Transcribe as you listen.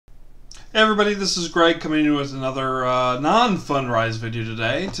Hey everybody, this is Greg coming in with another non-Fundrise video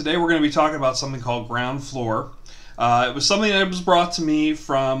today. Today we're going to be talking about something called Groundfloor. It was something that was brought to me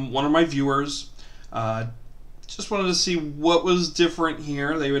from one of my viewers. Just wanted to see what was different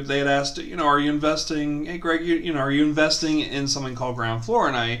here. They had asked, are you investing? Hey Greg, are you investing in something called Groundfloor?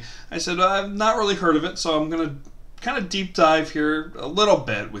 And I said I've not really heard of it, so I'm going to kind of deep dive here a little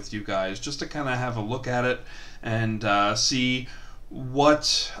bit with you guys, just to kind of have a look at it and see what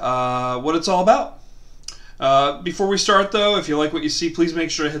it's all about. Before we start though, if you like what you see, please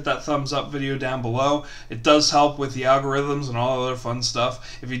make sure to hit that thumbs up video down below. It does help with the algorithms and all other fun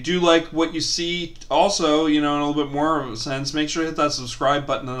stuff. If you do like what you see also, in a little bit more of a sense, make sure to hit that subscribe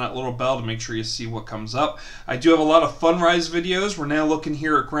button and that little bell to make sure you see what comes up. I do have a lot of Fundrise videos. We're now looking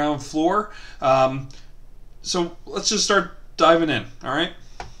here at Groundfloor. So let's just start diving in, alright?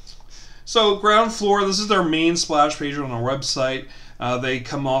 So Groundfloor, this is their main splash page on their website. They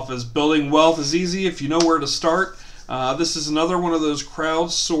come off as building wealth is easy if you know where to start. This is another one of those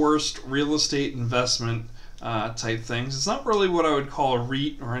crowdsourced real estate investment type things. It's not really what I would call a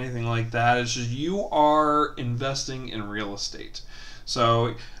REIT or anything like that. It's just you are investing in real estate.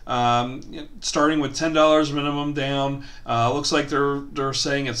 So starting with $10 minimum down, looks like they're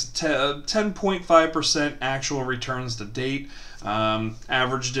saying it's 10.5% actual returns to date,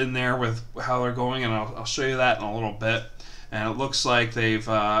 averaged in there with how they're going, and I'll show you that in a little bit. And it looks like they've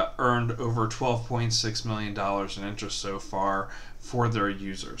earned over $12.6 million in interest so far for their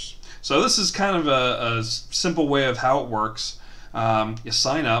users. So this is kind of a simple way of how it works. You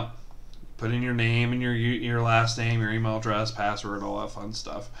sign up, put in your name and your last name, your email address, password, all that fun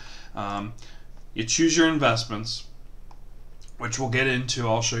stuff. You choose your investments, which we'll get into.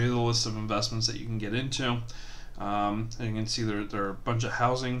 I'll show you the list of investments that you can get into. And you can see there are a bunch of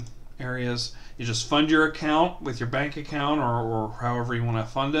housing areas. You just fund your account with your bank account or however you want to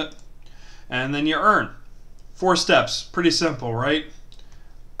fund it, and then you earn. 4 steps. Pretty simple, right?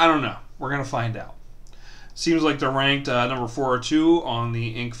 I don't know. We're going to find out. Seems like they're ranked number 402 on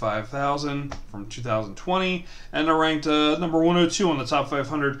the Inc. 5000 from 2020, and they're ranked number 102 on the top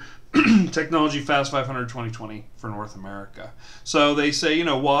 500 Technology Fast 500 2020 for North America. So they say,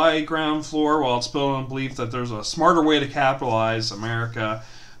 why Groundfloor? Well, it's built on the belief that there's a smarter way to capitalize America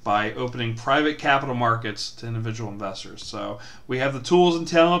by opening private capital markets to individual investors. So we have the tools and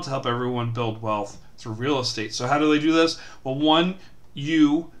talent to help everyone build wealth through real estate. So how do they do this? Well, one,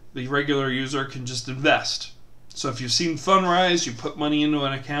 you, the regular user, can just invest. So if you've seen Fundrise, you put money into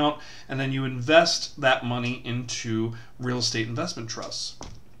an account and then you invest that money into real estate investment trusts,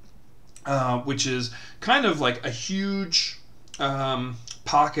 which is kind of like a huge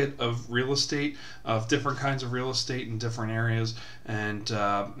pocket of real estate, of different kinds of real estate in different areas, and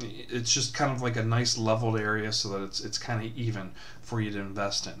it's just kind of like a nice leveled area so that it's kind of even for you to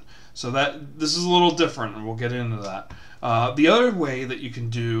invest in. So this is a little different, and we'll get into that. The other way that you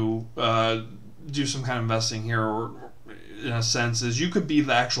can do some kind of investing here, or in a sense, is you could be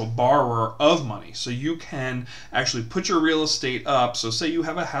the actual borrower of money. So you can actually put your real estate up. So say you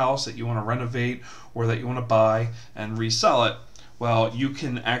have a house that you want to renovate or that you want to buy and resell it. Well, you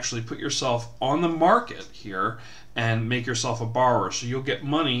can actually put yourself on the market here and make yourself a borrower. So you'll get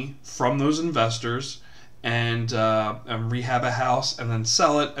money from those investors and rehab a house and then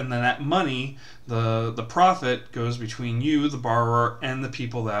sell it, and then that money, the profit, goes between you, the borrower, and the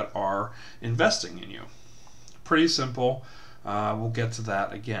people that are investing in you. Pretty simple. We'll get to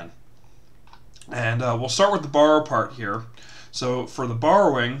that again. And we'll start with the borrower part here. So for the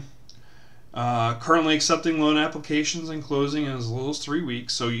borrowing, currently accepting loan applications and closing in as little as 3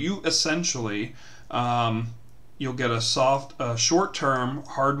 weeks. So you essentially, you'll get a short-term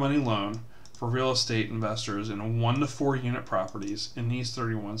hard money loan for real estate investors in 1 to 4 unit properties in these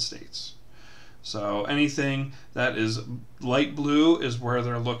 31 states. So anything that is light blue is where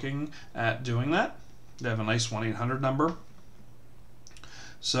they're looking at doing that. They have a nice 1-800 number.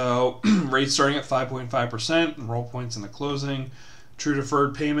 So rates starting at 5.5%, enroll points in the closing, true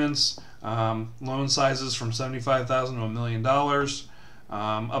deferred payments, loan sizes from $75,000 to $1 million,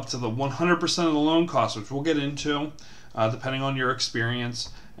 up to the 100% of the loan cost, which we'll get into depending on your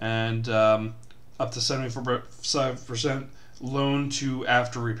experience, and up to 75% loan to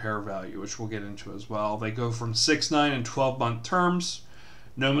after repair value, which we'll get into as well. They go from 6, 9, and 12-month terms.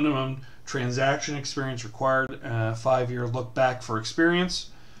 No minimum transaction experience required. 5-year look back for experience.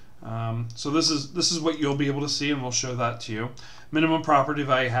 So this is what you'll be able to see, and we'll show that to you. Minimum property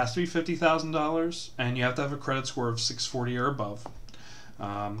value has to be $50,000, and you have to have a credit score of 640 or above.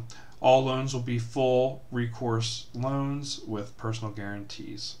 All loans will be full recourse loans with personal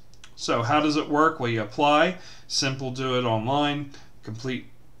guarantees. So how does it work? Well, you apply. Simple, do it online. Complete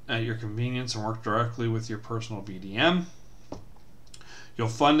at your convenience and work directly with your personal BDM. You'll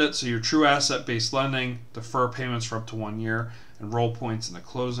fund it, so your true asset-based lending, defer payments for up to 1 year, and roll points in the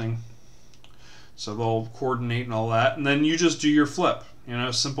closing. So they'll coordinate and all that, and then you just do your flip. You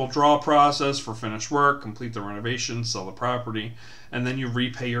know, simple draw process for finished work, complete the renovation, sell the property, and then you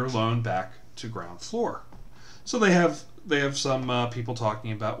repay your loan back to Groundfloor. So they have some people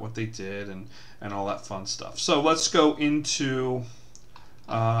talking about what they did and all that fun stuff. So let's go into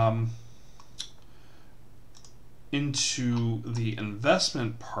the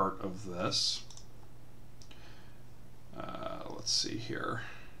investment part of this. Let's see here.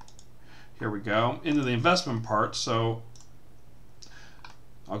 Here we go, into the investment part. So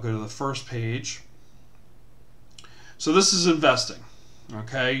I'll go to the first page. So this is investing.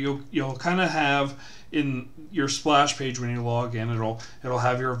 Okay, you'll kind of have in your splash page when you log in, it'll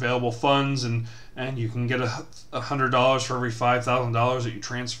have your available funds, and you can get $100 for every $5,000 that you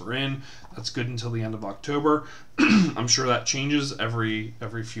transfer in. That's good until the end of October. I'm sure that changes every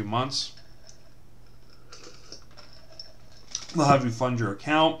few months. They'll have you fund your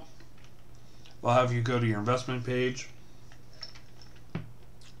account. They'll have you go to your investment page,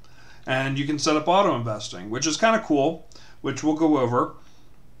 and you can set up auto investing, which is kind of cool, which we'll go over.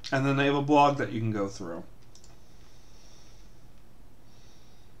 And then they have a blog that you can go through.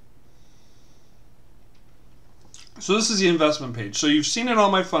 So this is the investment page. So you've seen it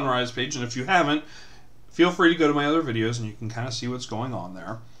on my Fundrise page, and if you haven't, feel free to go to my other videos and you can kind of see what's going on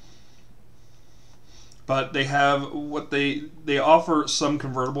there. But they have what they offer some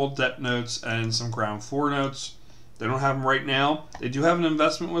convertible debt notes and some Groundfloor notes. They don't have them right now. They do have an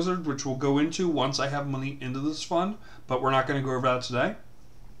investment wizard, which we'll go into once I have money into this fund, but we're not going to go over that today.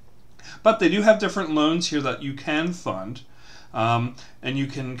 But they do have different loans here that you can fund, and you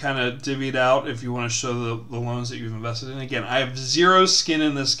can kind of divvy it out if you want to show the loans that you've invested in. Again, I have zero skin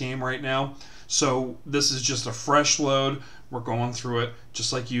in this game right now, so this is just a fresh load. We're going through it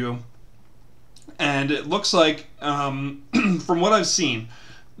just like you. And it looks like, from what I've seen,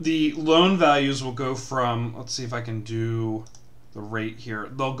 the loan values will go from, let's see if I can do the rate here.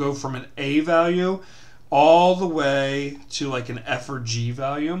 They'll go from an A value all the way to like an F or G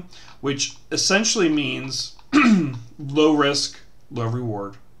value, which essentially means low risk, low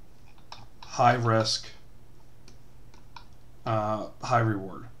reward, high risk, high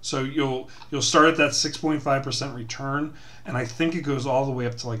reward. So you'll start at that 6.5% return, and I think it goes all the way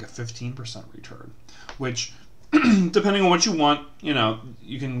up to like a 15% return, which depending on what you want, you know,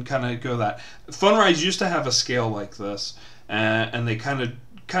 you can kind of go that. Fundrise used to have a scale like this, and they kind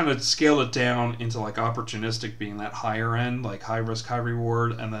of scale it down into like opportunistic being that higher end, like high risk, high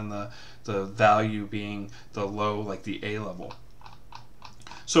reward, and then the value being the low, like the A level.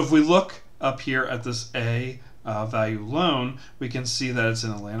 So if we look up here at this A value loan, we can see that it's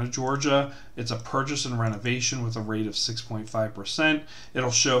in Atlanta, Georgia. It's a purchase and renovation with a rate of 6.5%. It'll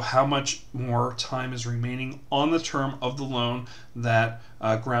show how much more time is remaining on the term of the loan that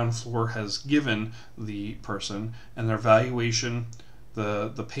Groundfloor has given the person, and their valuation,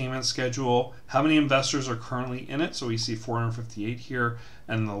 the payment schedule, how many investors are currently in it. So we see 458 here,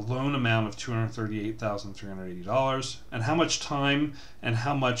 and the loan amount of $238,380, and how much time and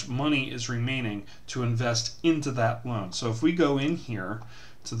how much money is remaining to invest into that loan. So if we go in here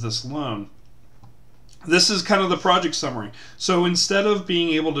to this loan, this is kind of the project summary. So instead of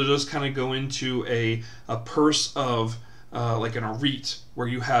being able to just kind of go into a purse of like in a REIT, where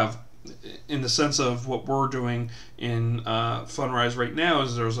you have, in the sense of what we're doing in Fundrise right now,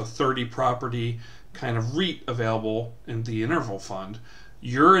 is there's a 30 property kind of REIT available in the interval fund.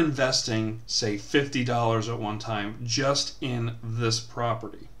 You're investing, say, $50 at one time just in this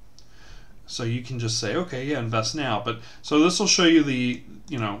property. So you can just say, okay, yeah, invest now. But so this will show you the,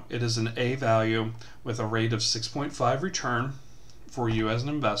 you know, it is an A value with a rate of 6.5 return for you as an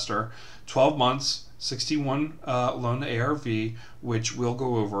investor, 12 months, 61 loan to ARV, which we'll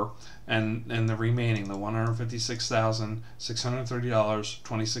go over, and the remaining, the $156,630,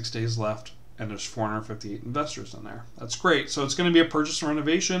 26 days left, and there's 458 investors in there. That's great. So it's going to be a purchase and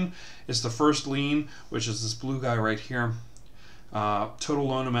renovation. It's the first lien, which is this blue guy right here. Total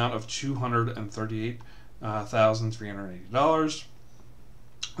loan amount of $238,380.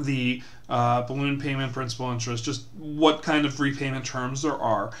 The balloon payment, principal, interest, just what kind of repayment terms there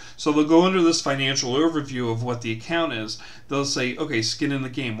are. So they'll go under this financial overview of what the account is. They'll say, okay, skin in the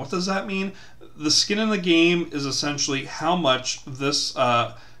game. What does that mean? The skin in the game is essentially how much this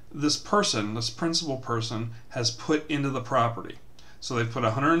this principal person, has put into the property. So they've put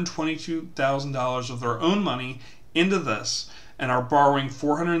 $122,000 of their own money into this, and are borrowing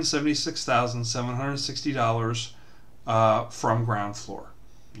 $476,760 from Groundfloor.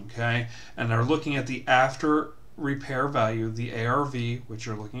 Okay, and they're looking at the after repair value, the ARV, which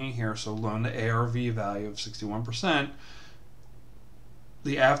you're looking at here, so loan to ARV value of 61%.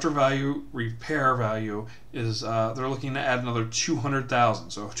 The after value repair value is they're looking to add another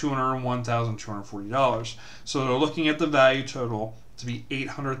 $200,000, so $201,240. So they're looking at the value total to be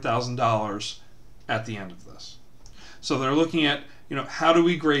 $800,000 at the end of this. So they're looking at, how do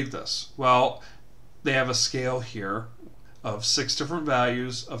we grade this? Well, they have a scale here of 6 different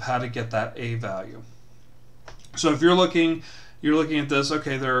values of how to get that A value. So if you're looking at this,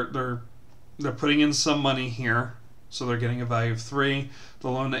 okay, they're putting in some money here, so they're getting a value of 3. The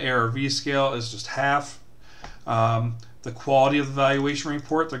loan to ARV scale is just half. The quality of the valuation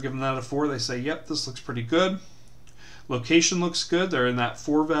report, they're giving that a 4. They say, yep, this looks pretty good. Location looks good. They're in that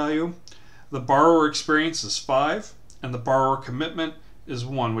 4 value. The borrower experience is 5, and the borrower commitment is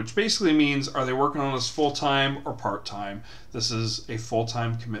 1, which basically means, are they working on this full-time or part-time? This is a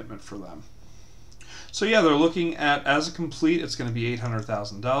full-time commitment for them. So yeah, they're looking at, as a complete, it's going to be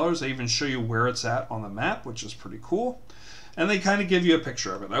 $800,000. They even show you where it's at on the map, which is pretty cool. And they kind of give you a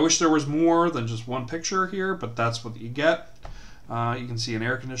picture of it. I wish there was more than just one picture here, but that's what you get. You can see an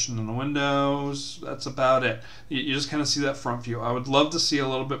air conditioner in the windows. That's about it. You just kind of see that front view. I would love to see a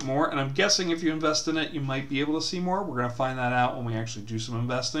little bit more, and I'm guessing if you invest in it, you might be able to see more. We're going to find that out when we actually do some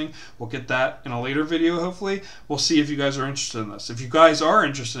investing. We'll get that in a later video, hopefully. We'll see if you guys are interested in this. If you guys are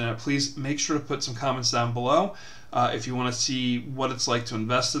interested in it, please make sure to put some comments down below. If you want to see what it's like to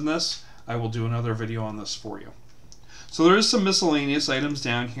invest in this, I will do another video on this for you. So there is some miscellaneous items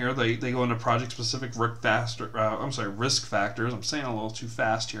down here. They go into project-specific risk factors. I'm saying a little too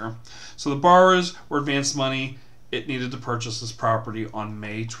fast here. So the borrowers were advanced money. It needed to purchase this property on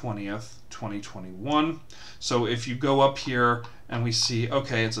May 20th, 2021. So if you go up here and we see,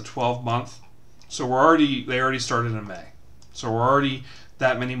 okay, it's a 12-month. So they already started in May. So we're already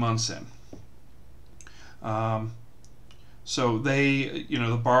that many months in. So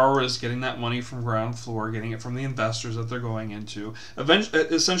the borrower is getting that money from Groundfloor, getting it from the investors that they're going into.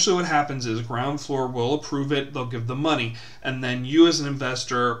 Essentially what happens is Groundfloor will approve it, they'll give the money, and then you as an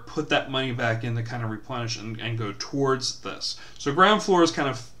investor put that money back in to kind of replenish and go towards this. So Groundfloor is kind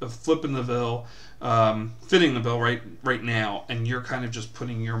of flipping the bill, fitting the bill right now, and you're kind of just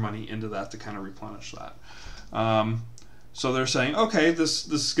putting your money into that to kind of replenish that. So they're saying, okay, this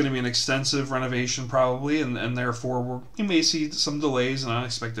is going to be an extensive renovation probably, and therefore you may see some delays and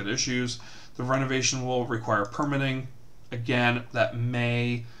unexpected issues. The renovation will require permitting. Again, that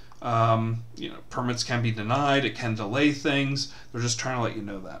may, permits can be denied. It can delay things. They're just trying to let you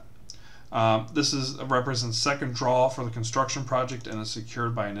know that. This represents second draw for the construction project and is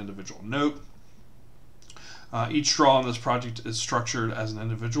secured by an individual note. Each draw on this project is structured as an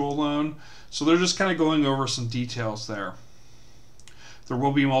individual loan. So they're just kind of going over some details there. There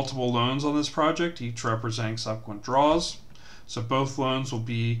will be multiple loans on this project, each representing subsequent draws. So both loans will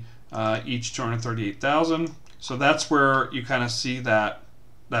be each $238,000. So that's where you kind of see that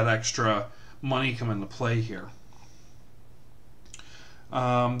extra money come into play here.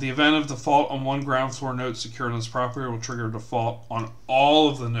 The event of default on one Groundfloor note secured on this property will trigger a default on all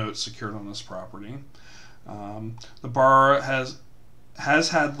of the notes secured on this property. The borrower has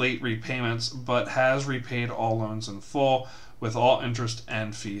had late repayments, but has repaid all loans in full with all interest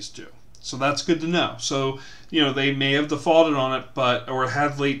and fees due. So that's good to know. So, they may have defaulted on it, or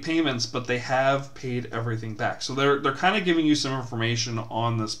had late payments, but they have paid everything back. So they're kind of giving you some information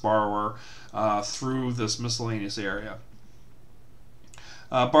on this borrower through this miscellaneous area.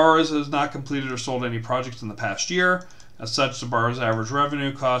 Borrowers has not completed or sold any projects in the past year. As such, the borrower's average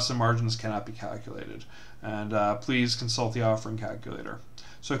revenue, costs, and margins cannot be calculated. And please consult the offering calculator.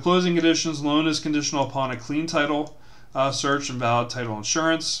 So closing conditions: loan is conditional upon a clean title search and valid title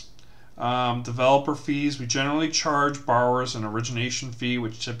insurance. Developer fees: we generally charge borrowers an origination fee,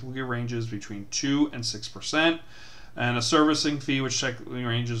 which typically ranges between 2 and 6%, and a servicing fee, which typically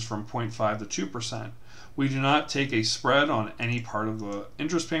ranges from 0.5 to 2%. We do not take a spread on any part of the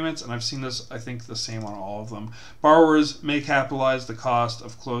interest payments, and I've seen this, I think, the same on all of them. Borrowers may capitalize the cost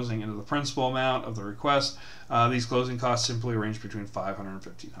of closing into the principal amount of the request. These closing costs simply range between $500 and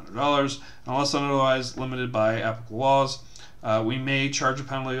 $1,500. Unless otherwise limited by applicable laws, we may charge a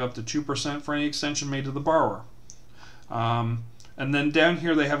penalty of up to 2% for any extension made to the borrower. And then down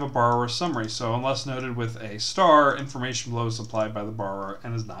here they have a borrower summary. So unless noted with a star, information below is supplied by the borrower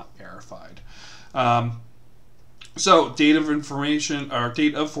and is not verified. So date of formation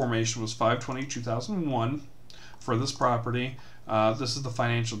was 5/20/2001 for this property. This is the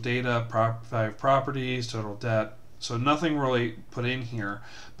financial data, value of properties, total debt. So nothing really put in here,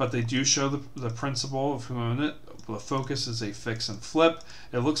 but they do show the principal of who owned it, the focus is a fix and flip.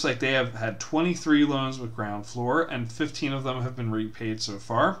 It looks like they have had 23 loans with Groundfloor, and 15 of them have been repaid so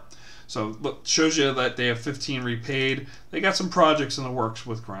far. So it shows you that they have 15 repaid. They got some projects in the works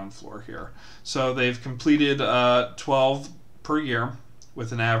with Groundfloor here. So they've completed 12 per year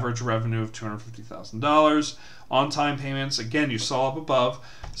with an average revenue of $250,000. On-time payments, again, you saw up above,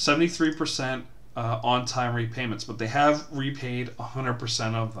 73% on-time repayments, but they have repaid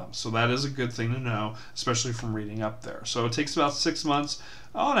 100% of them. So that is a good thing to know, especially from reading up there. So it takes about 6 months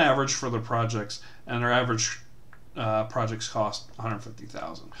on average for their projects, and their average projects cost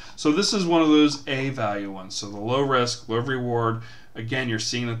 $150,000. So this is one of those A value ones. So the low risk, low reward. Again, you're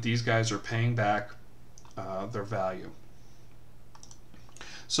seeing that these guys are paying back their value.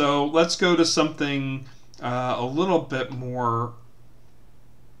 So let's go to something a little bit more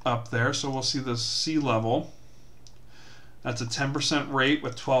up there. So we'll see the C level. That's a 10% rate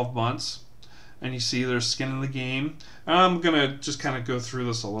with 12 months. And you see there's skin in the game. I'm going to just kind of go through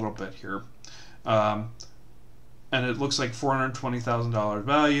this a little bit here. And it looks like $420,000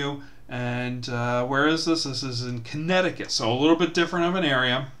 value. And where is this? This is in Connecticut, so a little bit different of an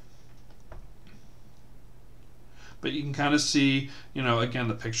area. But you can kind of see, you know, again,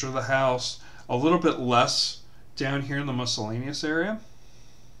 the picture of the house, a little bit less down here in the miscellaneous area.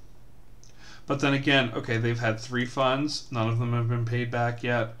 But then again, okay, they've had 3 funds. None of them have been paid back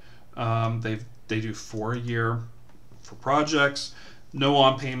yet. They do 4 a year for projects. No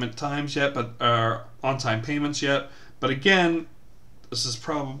on-payment times yet, but on-time payments yet. But again, this is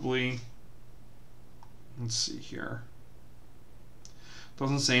probably, let's see here.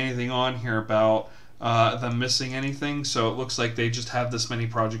 Doesn't say anything on here about them missing anything, so it looks like they just have this many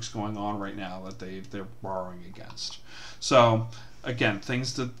projects going on right now that they're borrowing against. So again,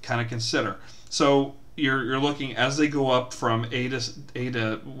 things to kind of consider. So you're looking as they go up from A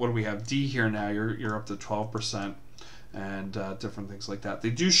to what do we have, D here now. You're up to 12%. And different things like that. They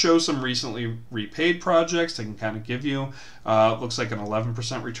do show some recently repaid projects. They can kind of give you, looks like an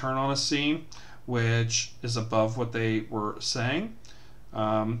 11% return on a C, which is above what they were saying.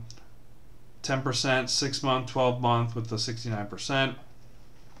 10%, 6 month, 12 month with the 69%.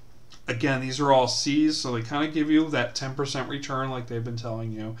 Again, these are all C's, so they kind of give you that 10% return like they've been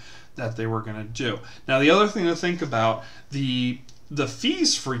telling you that they were going to do. Now, the other thing to think about, the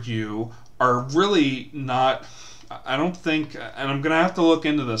fees for you are really not, I don't think, and I'm going to have to look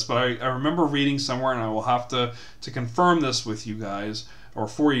into this, but I remember reading somewhere, and I will have to confirm this with you guys, or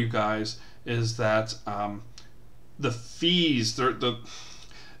for you guys, is that the fees, the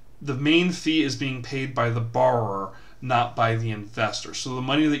main fee is being paid by the borrower, not by the investor. So the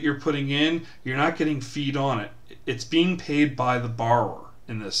money that you're putting in, you're not getting feed on it. It's being paid by the borrower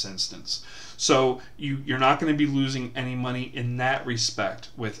in this instance. So you're not going to be losing any money in that respect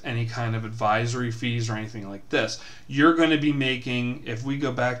with any kind of advisory fees or anything like this. You're going to be making, if we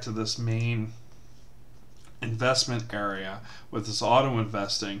go back to this main investment area with this auto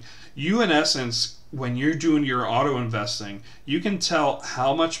investing, you in essence, when you're doing your auto investing, you can tell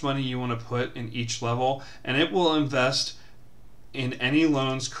how much money you want to put in each level, and it will invest in any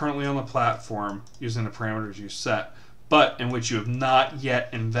loans currently on the platform using the parameters you set, but in which you have not yet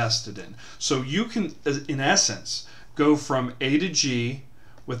invested in. So you can, in essence, go from A to G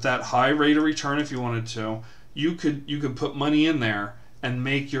with that high rate of return if you wanted to. You could put money in there and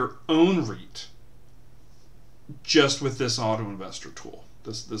make your own REIT just with this auto investor tool,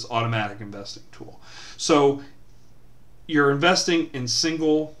 this automatic investing tool. So you're investing in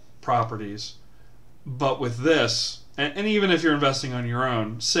single properties, but with this, and even if you're investing on your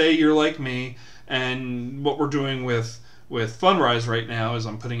own, say you're like me, and what we're doing with Fundrise right now is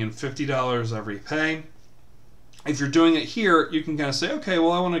I'm putting in $50 every pay. If you're doing it here, you can kind of say, okay,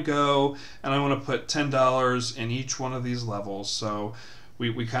 well, I want to go and I want to put $10 in each one of these levels. So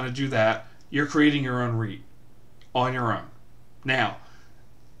we kind of do that. You're creating your own REIT on your own. Now,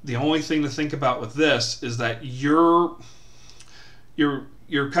 the only thing to think about with this is that you're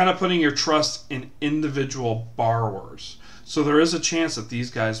kind of putting your trust in individual borrowers. So there is a chance that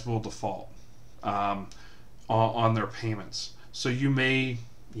these guys will default on their payments. So you may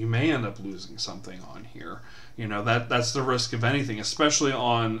end up losing something on here. You know, that's the risk of anything, especially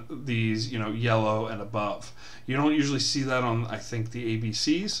on these, you know, yellow and above. You don't usually see that on, I think, the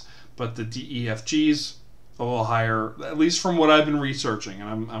ABCs, but the DEFGs a little higher, at least from what I've been researching,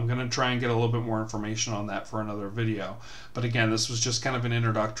 and I'm going to try and get a little bit more information on that for another video. But again, this was just kind of an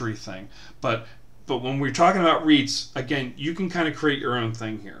introductory thing. But when we're talking about REITs, again, you can kind of create your own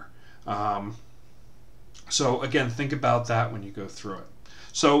thing here. So again, think about that when you go through it.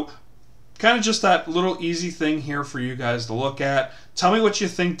 So kind of just that little easy thing here for you guys to look at. Tell me what you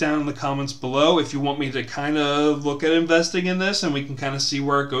think down in the comments below. If you want me to kind of look at investing in this and we can kind of see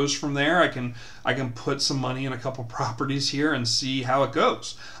where it goes from there, I can put some money in a couple properties here and see how it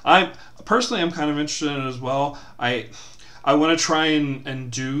goes. I personally am kind of interested in it as well. I want to try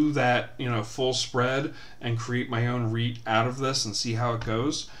and do that, you know, full spread and create my own REIT out of this and see how it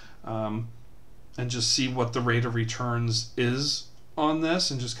goes, and just see what the rate of returns is on this,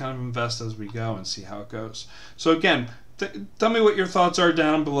 and just kind of invest as we go and see how it goes. So again, tell me what your thoughts are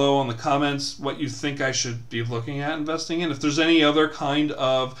down below in the comments, what you think I should be looking at investing in. If there's any other kind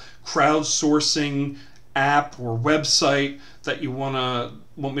of crowdsourcing app or website that you want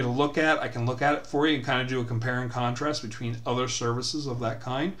me to look at, I can look at it for you and kind of do a compare and contrast between other services of that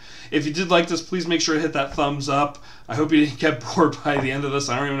kind. If you did like this, please make sure to hit that thumbs up. I hope you didn't get bored by the end of this.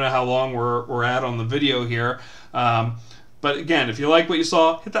 I don't even know how long we're at on the video here. But again, if you like what you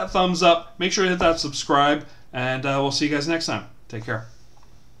saw, hit that thumbs up. Make sure to hit that subscribe, and we'll see you guys next time. Take care.